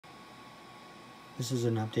This is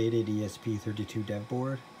an updated ESP32 dev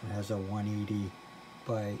board. It has a 180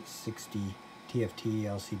 by 60 TFT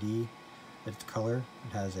LCD. It's color.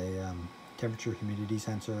 It has a temperature humidity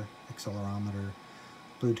sensor, accelerometer,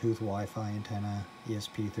 Bluetooth Wi-Fi antenna,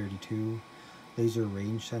 ESP32, laser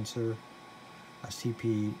range sensor, a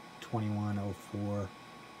CP2104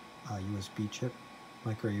 USB chip,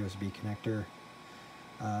 micro USB connector,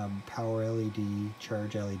 power LED,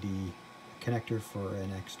 charge LED, connector for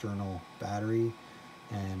an external battery,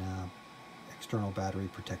 and external battery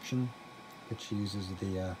protection, which uses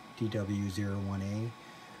the DW01A,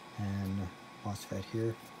 and MOSFET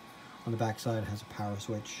here. On the back side it has a power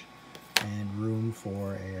switch and room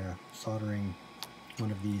for a soldering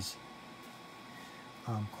one of these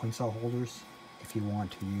CoinCell holders if you want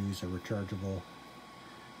to use a rechargeable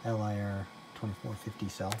LIR 2450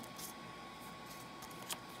 cell.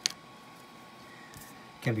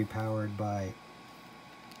 It can be powered by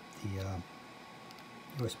the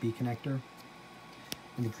USB connector,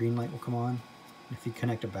 and the green light will come on. If you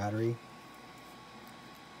connect a battery,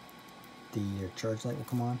 the charge light will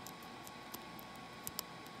come on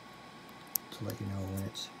to let you know when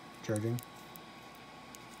it's charging.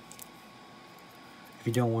 If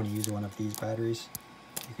you don't want to use one of these batteries,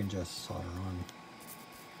 you can just solder on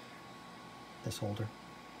this holder.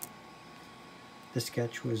 This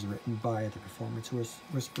sketch was written by the Performance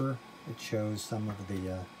Whisperer. It shows some of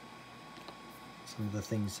the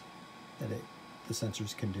things that the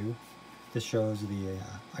sensors can do. This shows the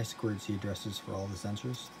I2C addresses for all the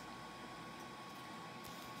sensors.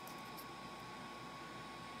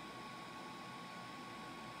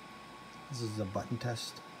 This is a button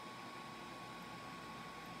test.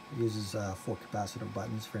 It uses 4 capacitive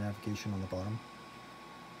buttons for navigation on the bottom.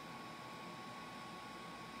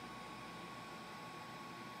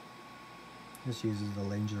 This uses the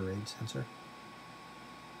laser range sensor.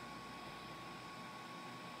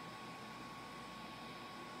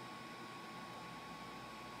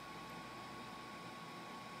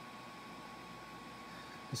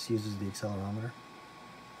 This uses the accelerometer.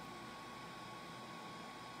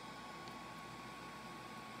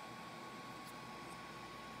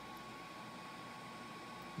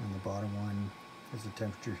 And the bottom one is the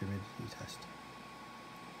temperature humidity test.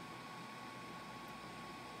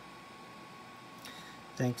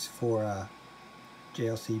 Thanks for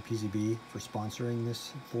JLC PCB for sponsoring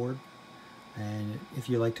this board. And if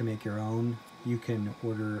you like to make your own, you can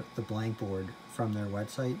order the blank board from their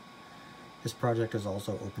website. This project is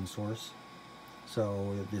also open source,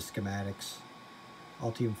 so the schematics,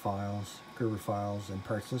 Altium files, Gerber files, and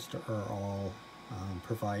parts list are all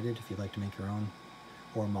provided if you'd like to make your own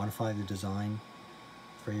or modify the design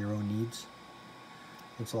for your own needs.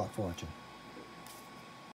 Thanks a lot for watching.